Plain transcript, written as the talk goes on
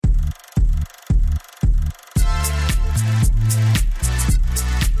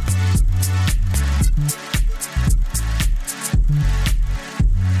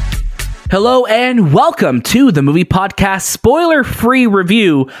Hello and welcome to the movie podcast spoiler-free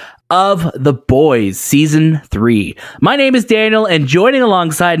review of The Boys Season 3. My name is Daniel, and joining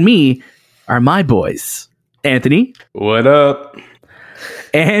alongside me are my boys, Anthony. What up?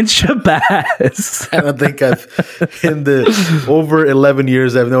 And Shabazz. I don't think in the over 11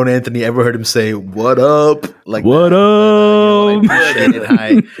 years I've known Anthony, ever heard him say, "What up?" Like, what up?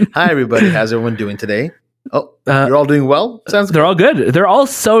 Hi, everybody. How's everyone doing today? Oh, you're all doing well? Sounds good. They're all good. They're all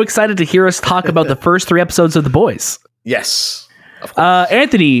so excited to hear us talk about the first 3 episodes of The Boys. Yes.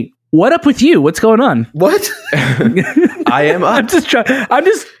 Anthony, what up with you? What's going on? What? I am up. I'm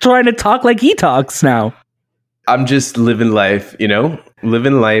just trying to talk like he talks now. I'm just living life,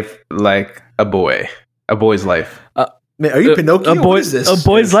 living life like a boy's life. Man, are you Pinocchio? What is this? A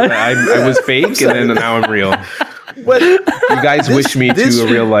boy's life? I was fake and then now I'm real. What? You guys wish me to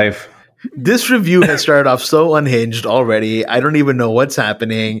a real life. This review has started off so unhinged already. I don't even know what's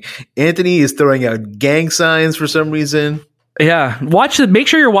happening. Anthony is throwing out gang signs for some reason. Yeah, make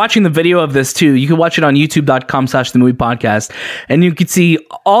sure you're watching the video of this too. You can watch it on youtube.com/the movie podcast, and you can see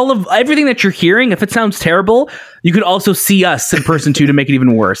all of everything that you're hearing. If it sounds terrible, you could also see us in person too to make it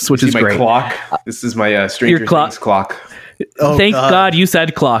even worse, which is my great. Clock. This is my Stranger Things clock. Oh, Thank God you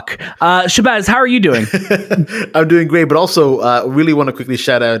said clock. Shabazz, how are you doing? I'm doing great, but also really want to quickly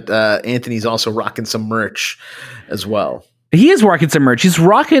shout out Anthony's also rocking some merch as well. He is rocking some merch. He's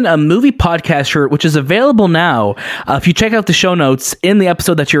rocking a movie podcast shirt, which is available now. If you check out the show notes in the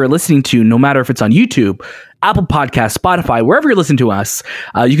episode that you're listening to, no matter if it's on YouTube, Apple Podcasts, Spotify, wherever you're listening to us,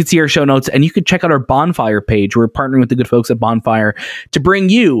 you can see our show notes and you can check out our Bonfire page. We're partnering with the good folks at Bonfire to bring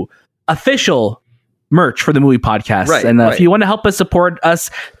you official merch for the movie podcast. Right, and if you want to help us support us,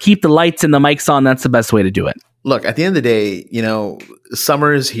 keep the lights and the mics on, that's the best way to do it. Look, at the end of the day,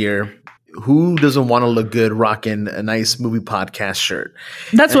 summer is here. Who doesn't want to look good rocking a nice movie podcast shirt?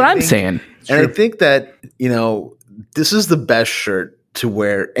 That's what I'm saying. And I think that, this is the best shirt to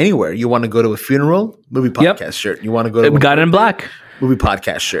wear anywhere. You want to go to a funeral, movie podcast shirt. You want to go to we got it in black. Movie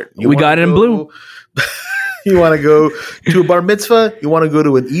podcast shirt. We got it in blue. You want to go to a bar mitzvah? You want to go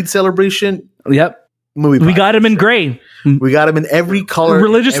to an Eid celebration? Yep. We got him in gray. We got him in every color.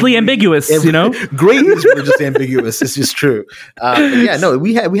 Religiously ambiguous, Gray is religiously ambiguous. This is true.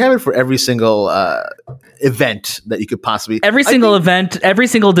 We have it for every single event that you could possibly. Every single event, every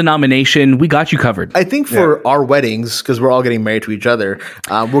single denomination, we got you covered. I think for our weddings, because we're all getting married to each other,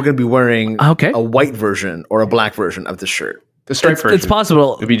 we're going to be wearing a white version or a black version of the shirt. The striped version. It's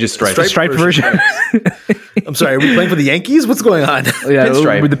possible. It'd be just striped. Striped version. I'm sorry. Are we playing for the Yankees? What's going on? Yeah,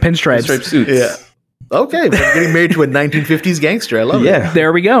 pinstripe. With the pinstripes. Pinstripe suits. Yeah. Okay, we're getting married to a 1950s gangster. I love it.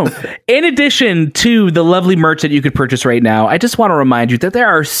 There we go. In addition to the lovely merch that you could purchase right now, I just want to remind you that there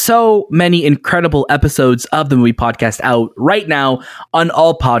are so many incredible episodes of the movie podcast out right now on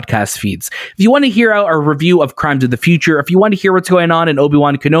all podcast feeds. If you want to hear our review of Crimes of the Future, if you want to hear what's going on in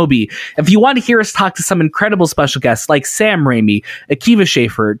Obi-Wan Kenobi, if you want to hear us talk to some incredible special guests like Sam Raimi, Akiva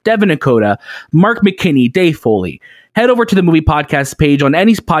Schaffer, Devin Akota, Mark McKinney, Dave Foley, head over to the movie podcast page on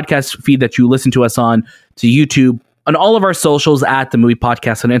any podcast feed that you listen to us on, to YouTube, on all of our socials at the movie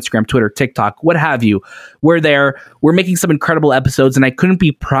podcast on Instagram, Twitter, TikTok, what have you. We're there. We're making some incredible episodes, and I couldn't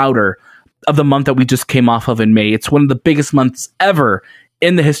be prouder of the month that we just came off of in May. It's one of the biggest months ever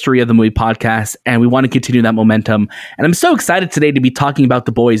in the history of the movie podcast, and we want to continue that momentum. And I'm so excited today to be talking about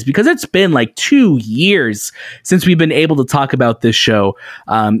The Boys because it's been like 2 years since we've been able to talk about this show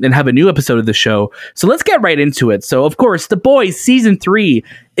and have a new episode of the show. So let's get right into it. So, of course, The Boys Season 3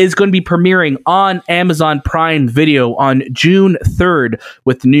 is going to be premiering on Amazon Prime Video on June 3rd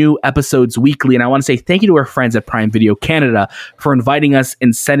with new episodes weekly. And I want to say thank you to our friends at Prime Video Canada for inviting us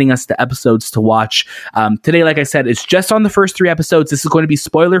and sending us the episodes to watch. Today, like I said, it's just on the first 3 episodes. This is going to be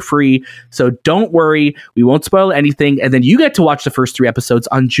spoiler free, so don't worry. We won't spoil anything. And then you get to watch the first 3 episodes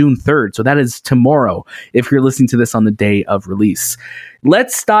on June 3rd. So that is tomorrow if you're listening to this on the day of release.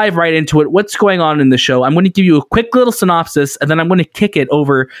 Let's dive right into it. What's going on in the show? I'm going to give you a quick little synopsis, and then I'm going to kick it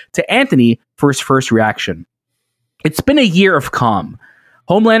over to Anthony for his first reaction. It's been a year of calm.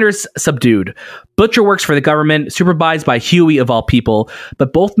 Homelander's subdued. Butcher works for the government, supervised by Huey of all people,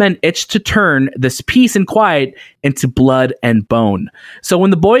 but both men itch to turn this peace and quiet into blood and bone. So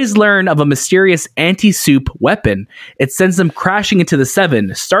when the boys learn of a mysterious anti-soup weapon, it sends them crashing into the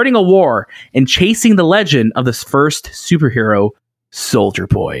Seven, starting a war and chasing the legend of this first superhero, Soldier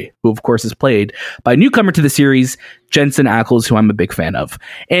Boy, who of course is played by a newcomer to the series, Jensen Ackles, who I'm a big fan of.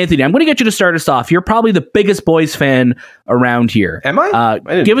 Anthony, I'm going to get you to start us off. You're probably the biggest Boys fan around here. Am I?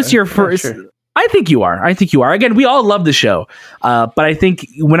 Give us your first. Sure. I think you are. Again, we all love the show, but I think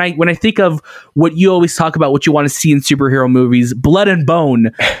when I think of what you always talk about, what you want to see in superhero movies, blood and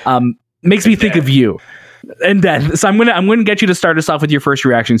bone. makes me think of you and death. So I'm gonna get you to start us off with your first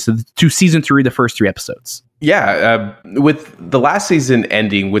reactions to season 3, the first 3 episodes. Yeah, with the last season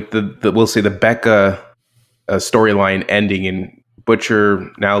ending, with the we'll say the Becca storyline ending, and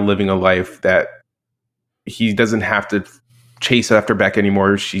Butcher now living a life that he doesn't have to chase after Becca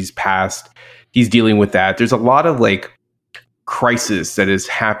anymore. She's passed. He's dealing with that. There's a lot of like crisis that is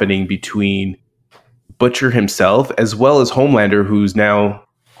happening between Butcher himself as well as Homelander, who's now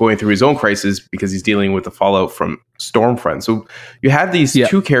going through his own crisis because he's dealing with the fallout from Stormfront. So you have these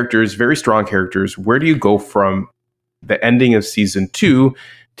two characters, very strong characters. Where do you go from the ending of season 2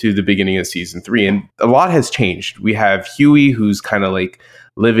 to the beginning of season 3? And a lot has changed. We have Huey, who's kind of like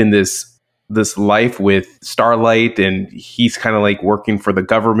living this life with Starlight, and he's kind of like working for the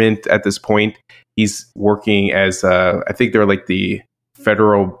government at this point. He's working as I think they're like the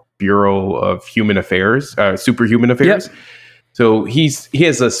Federal Bureau of Human Affairs, Superhuman Affairs. Yep. So he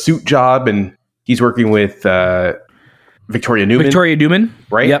has a suit job, and he's working with Victoria Newman.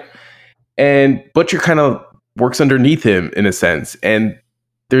 Right? Yep. And Butcher kind of works underneath him in a sense. And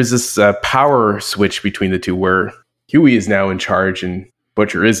there's this power switch between the two where Huey is now in charge and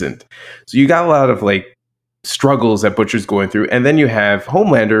Butcher isn't. So you got a lot of like struggles that Butcher's going through. And then you have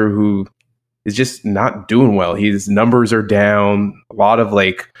Homelander, who is just not doing well. His numbers are down. A lot of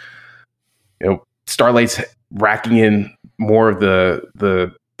like, Starlight's racking in more of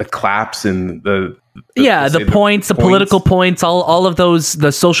the claps and the points, the political points, all of those,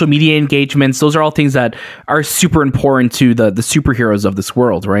 the social media engagements. Those are all things that are super important to the superheroes of this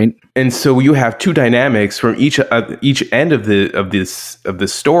world, right? And so you have two dynamics from each end of this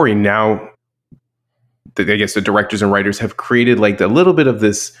story. Now, I guess the directors and writers have created like a little bit of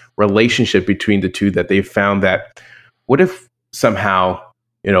this relationship between the two, that they've found that what if somehow,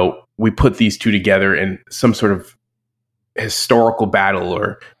 we put these two together in some sort of historical battle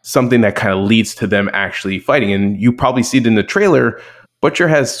or something that kind of leads to them actually fighting. And you probably see it in the trailer. Butcher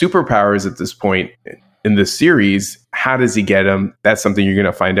has superpowers at this point in this series. How does he get them? That's something you're going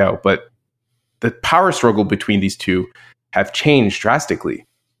to find out. But the power struggle between these two have changed drastically,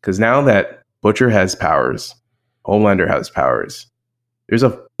 because now that Butcher has powers, Homelander has powers, there's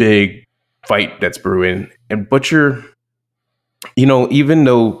a big fight that's brewing. And Butcher, even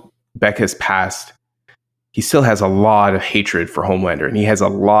though Beck has passed, he still has a lot of hatred for Homelander, and he has a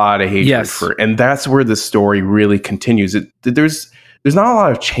lot of hatred and that's where the story really continues. There's not a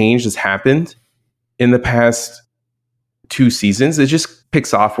lot of change that's happened in the past 2 seasons. It just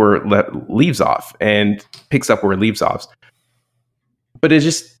picks off where it leaves off and picks up where it leaves off. But it's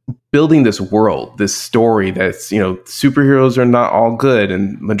just building this world, this story that's, superheroes are not all good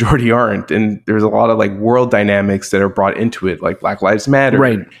and majority aren't. And there's a lot of like world dynamics that are brought into it, like Black Lives Matter.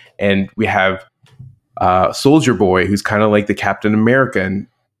 Right. And we have Soldier Boy, who's kind of like the Captain America. And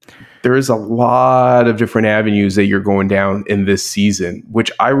there is a lot of different avenues that you're going down in this season,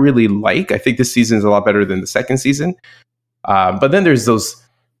 which I really like. I think this season is a lot better than the second season. But then there's those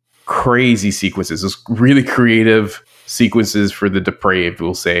crazy sequences, those really creative sequences for the depraved,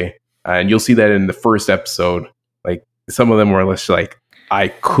 we'll say. And you'll see that in the first episode. Like some of them were less like, I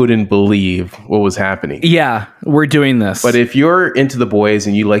couldn't believe what was happening. Yeah, we're doing this. But if you're into The Boys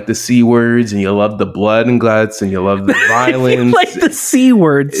and you like the C words and you love the blood and guts and you love the violence, you like the C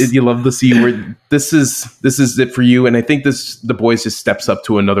words, you love the C word, this is it for you. And I think The Boys just steps up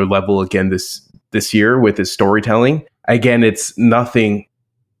to another level again this year with his storytelling. Again, it's nothing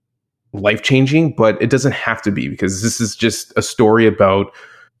life-changing, but it doesn't have to be, because this is just a story about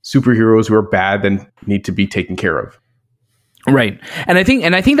superheroes who are bad and need to be taken care of. Right. And I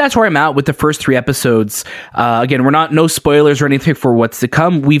think that's where I'm at with the first 3 episodes. Again, we're no spoilers or anything for what's to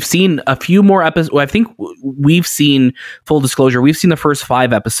come. We've seen a few more episodes. I think we've seen, full disclosure, we've seen the first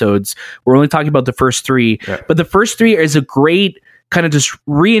 5 episodes. We're only talking about the first 3, but the first 3 is a great kind of just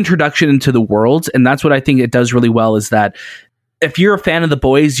reintroduction into the world. And that's what I think it does really well, is that if you're a fan of The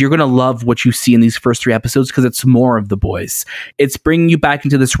Boys, you're going to love what you see in these first 3 episodes, because it's more of The Boys. It's bringing you back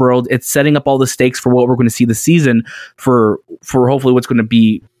into this world. It's setting up all the stakes for what we're going to see this season, for hopefully what's going to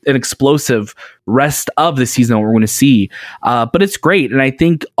be an explosive rest of the season that we're going to see. But it's great. And I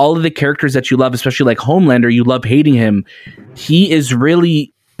think all of the characters that you love, especially like Homelander, you love hating him. He is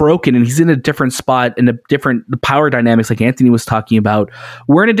really broken, and he's in a different spot, in a different power dynamics like Anthony was talking about.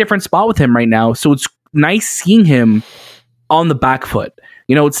 We're in a different spot with him right now. So it's nice seeing him on the back foot.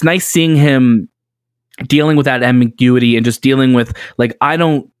 It's nice seeing him dealing with that ambiguity and just dealing with, like, I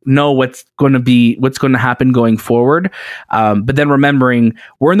don't know what's going to happen going forward. But then remembering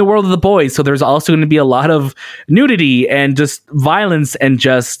we're in the world of The Boys. So there's also going to be a lot of nudity and just violence and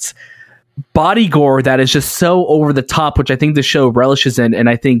just body gore that is just so over the top, which I think the show relishes in. And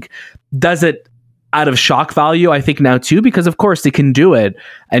I think does it out of shock value, I think now too, because of course they can do it,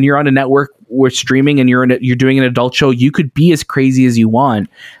 and you're on a network with streaming, and you're doing an adult show. You could be as crazy as you want,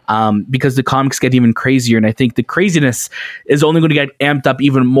 because the comics get even crazier, and I think the craziness is only going to get amped up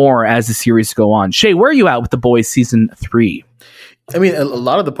even more as the series go on. Shay, where are you at with The Boys season 3? I mean, a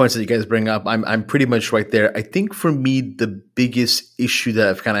lot of the points that you guys bring up, I'm pretty much right there. I think for me, the biggest issue that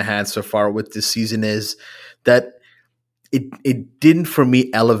I've kind of had so far with this season is that it didn't for me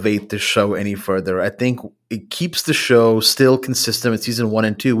elevate the show any further. I think it keeps the show still consistent with season 1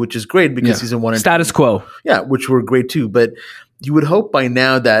 and 2, which is great because season 1 and status 2, quo, which were great too. But you would hope by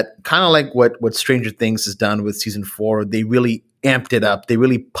now that kind of like what Stranger Things has done with season 4, they really amped it up. They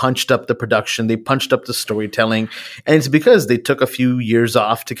really punched up the production. They punched up the storytelling. And it's because they took a few years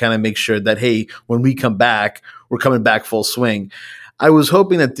off to kind of make sure that, hey, when we come back, we're coming back full swing. I was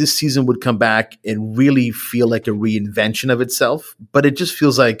hoping that this season would come back and really feel like a reinvention of itself, but it just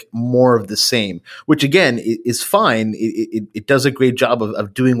feels like more of the same, which again is fine. It does a great job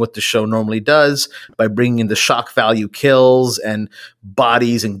of doing what the show normally does by bringing in the shock value kills and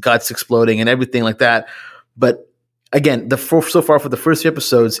bodies and guts exploding and everything like that. But again, so far for the first 3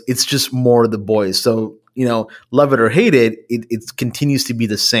 episodes, it's just more of The Boys. So, love it or hate it, it continues to be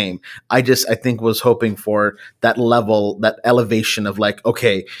the same. I think was hoping for that level, that elevation of like,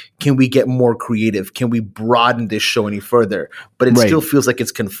 okay, can we get more creative? Can we broaden this show any further? But it still feels like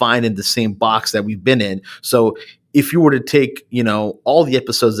it's confined in the same box that we've been in. So if you were to take, all the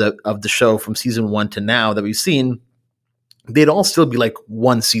episodes of the show from season 1 to now that we've seen, they'd all still be like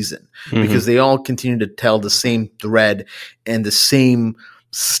one season because they all continue to tell the same thread and the same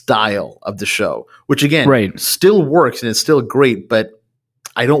style of the show, which again still works and it's still great, but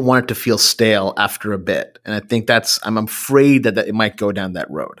I don't want it to feel stale after a bit. And I think I'm afraid that it might go down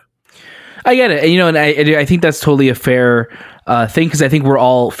that road. I get it. And I think that's totally a fair thing, because I think we're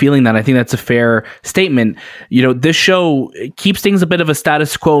all feeling that. I think that's a fair statement. This show keeps things a bit of a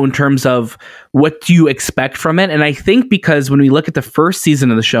status quo in terms of what do you expect from it. And I think because when we look at the first season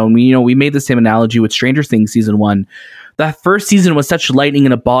of the show, and we made the same analogy with Stranger Things season 1, that first season was such lightning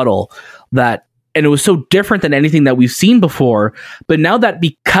in a bottle and it was so different than anything that we've seen before. But now that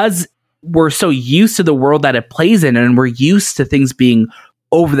because we're so used to the world that it plays in, and we're used to things being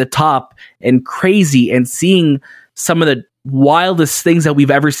over the top and crazy and seeing some of the wildest things that we've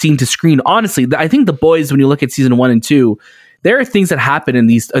ever seen to screen. Honestly, I think The Boys, when you look at season 1 and 2, there are things that happen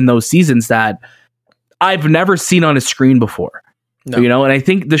in those seasons that I've never seen on a screen before. No. And I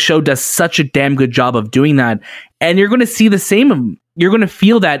think the show does such a damn good job of doing that. And you're going to see the same. You're going to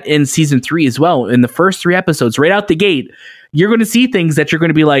feel that in season 3 as well. In the first 3 episodes, right out the gate, you're going to see things that you're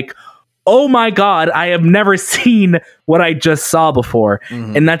going to be like, oh my God, I have never seen what I just saw before.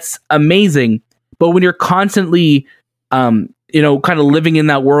 And that's amazing. But when you're constantly, kind of living in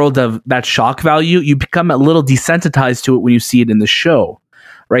that world of that shock value, you become a little desensitized to it when you see it in the show.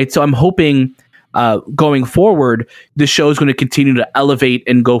 Right. So I'm hoping going forward, the show is going to continue to elevate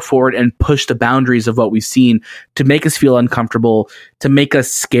and go forward and push the boundaries of what we've seen to make us feel uncomfortable, to make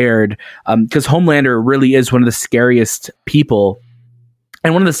us scared. Because Homelander really is one of the scariest people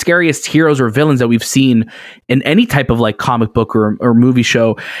and one of the scariest heroes or villains that we've seen in any type of like comic book or movie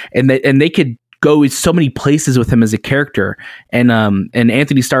show. And they could go so many places with him as a character. And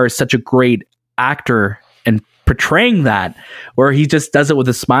Anthony Starr is such a great actor and portraying that, where he just does it with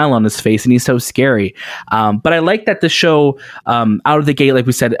a smile on his face and he's so scary. But I like that the show out of the gate, like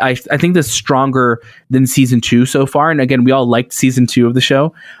we said, I think this is stronger than season 2 so far. And again, we all liked season 2 of the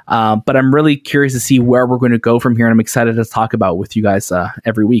show, but I'm really curious to see where we're going to go from here. And I'm excited to talk about with you guys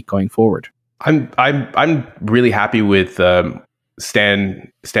every week going forward. I'm really happy with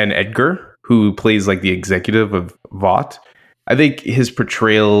Stan Edgar, who plays like the executive of Vought. I think his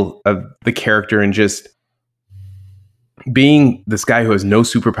portrayal of the character and just being this guy who has no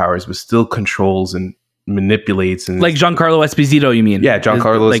superpowers but still controls and manipulates, and like Giancarlo Esposito, you mean? Yeah,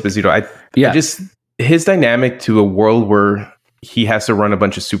 Giancarlo Esposito. I just his dynamic to a world where he has to run a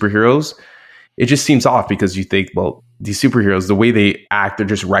bunch of superheroes, it just seems off, because you think, well, these superheroes, the way they act, they're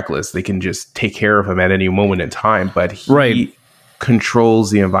just reckless. They can just take care of him at any moment in time, but he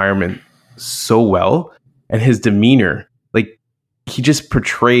controls the environment so well, and his demeanor, like he just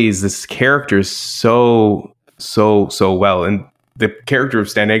portrays this character so well. And the character of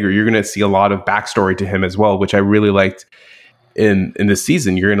Stan Edgar, you're going to see a lot of backstory to him as well, which I really liked in this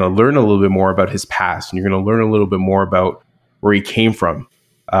season. You're going to learn a little bit more about his past, and you're going to learn a little bit more about where he came from,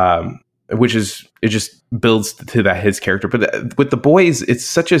 which is, it just builds to that his character. But with The Boys, it's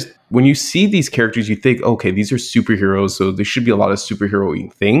such a, when you see these characters, you think, okay, these are superheroes, so there should be a lot of superhero-y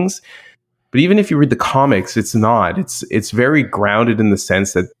things. But even if you read the comics, it's not. It's very grounded in the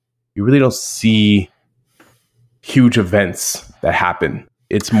sense that you really don't see huge events that happen.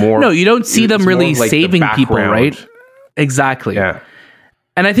 It's more no, you don't see them really like saving people, right? Exactly. Yeah.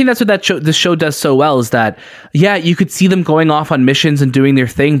 And I think that's what this show does so well is that, yeah, you could see them going off on missions and doing their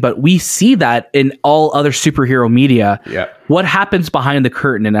thing, but we see that in all other superhero media. Yeah. What happens behind the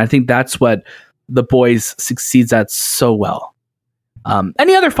curtain? And I think that's what The Boys succeeds at so well.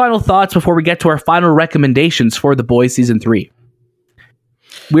 Any other final thoughts before we get to our final recommendations for The Boys Season 3?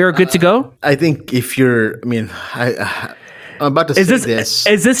 We are good to go? I think if you're, I'm about to say this.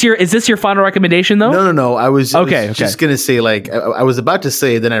 Is this your final recommendation though? No. I was okay. just gonna say, like, I was about to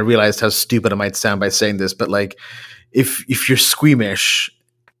say, then I realized how stupid I might sound by saying this, but like, if you're squeamish,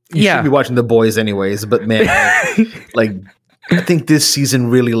 you should be watching The Boys anyways. But man, like I think this season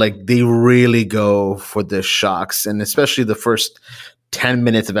really, like, they really go for the shocks, and especially the first 10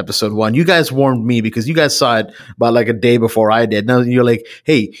 minutes of episode 1. You guys warned me because you guys saw it about like a day before I did. Now you're like,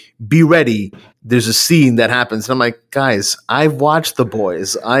 hey, be ready. There's a scene that happens. And I'm like, guys, I've watched The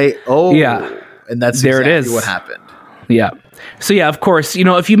Boys. And that's there exactly it is. what happened. Yeah. So yeah, of course,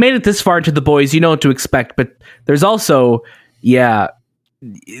 if you made it this far into The Boys, you know what to expect. But there's also, be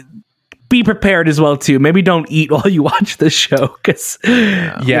prepared as well too. Maybe don't eat while you watch the show because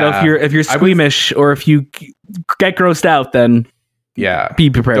if you're squeamish or if you get grossed out, then be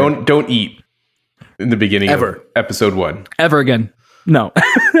prepared. Don't eat in the beginning of episode 1 ever again. No.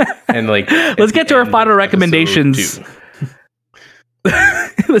 And like, let's get to our final recommendations.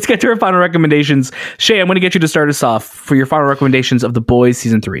 Let's get to our final recommendations. Shay, I'm going to get you to start us off for your final recommendations of The Boys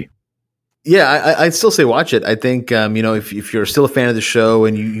Season 3. Yeah, I'd still say watch it. I think, if you're still a fan of the show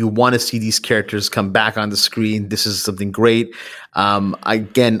and you want to see these characters come back on the screen, this is something great.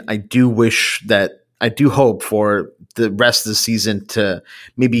 Again, I do hope for the rest of the season to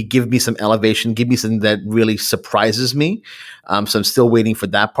maybe give me some elevation, give me something that really surprises me. So I'm still waiting for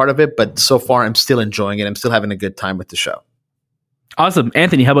that part of it. But so far, I'm still enjoying it. I'm still having a good time with the show. Awesome.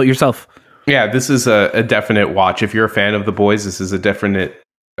 Anthony, how about yourself? Yeah, this is a definite watch. If you're a fan of The Boys, this is a definite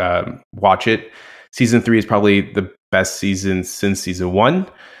watch it. Season 3 is probably the best season since season 1.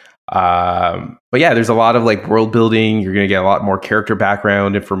 But yeah, there's a lot of like world building. You're going to get a lot more character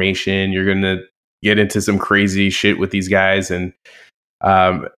background information. You're going to get into some crazy shit with these guys. And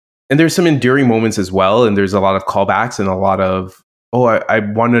there's some endearing moments as well. And there's a lot of callbacks and a lot of, I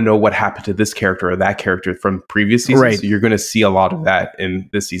want to know what happened to this character or that character from previous seasons. Right. So you're going to see a lot of that in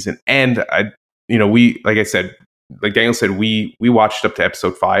this season. And like I said, like Daniel said, we watched up to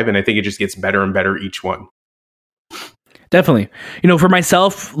episode 5, and I think it just gets better and better each one. Definitely. For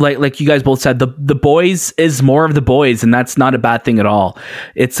myself, like you guys both said, the Boys is more of The Boys, and that's not a bad thing at all.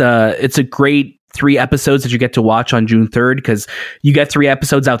 It's a great 3 episodes that you get to watch on June 3rd because you get 3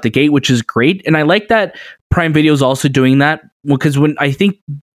 episodes out the gate, which is great. And I like that Prime Video is also doing that because when I think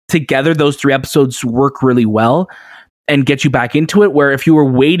together those 3 episodes work really well and get you back into it, where if you were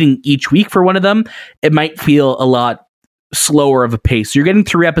waiting each week for one of them, it might feel a lot slower of a pace. So you're getting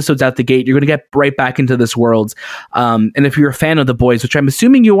 3 episodes out the gate. You're going to get right back into this world. And if you're a fan of The Boys, which I'm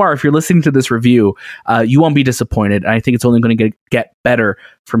assuming you are, if you're listening to this review, you won't be disappointed. And I think it's only going to get better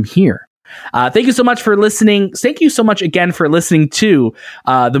from here. Thank you so much for listening. Thank you so much again for listening to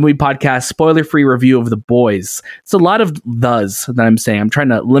the Movie Podcast spoiler-free review of The Boys. It's a lot of thes that I'm saying. I'm trying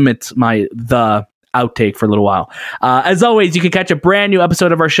to limit my outtake for a little while. As always, you can catch a brand new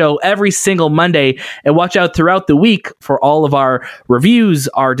episode of our show every single Monday and watch out throughout the week for all of our reviews,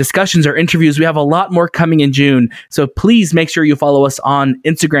 our discussions, our interviews. We have a lot more coming in June. So please make sure you follow us on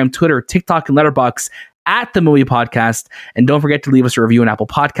Instagram, Twitter, TikTok, and Letterboxd at The Movie Podcast. And don't forget to leave us a review on Apple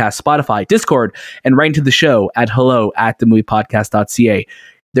Podcasts, Spotify, Discord, and write into the show at hello@themoviepodcast.ca.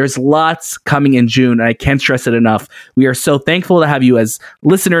 There's lots coming in June, and I can't stress it enough. We are so thankful to have you as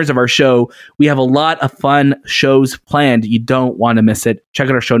listeners of our show. We have a lot of fun shows planned. You don't want to miss it. Check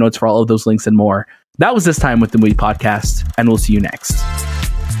out our show notes for all of those links and more. That was This Time with The Movie Podcast, and we'll see you next.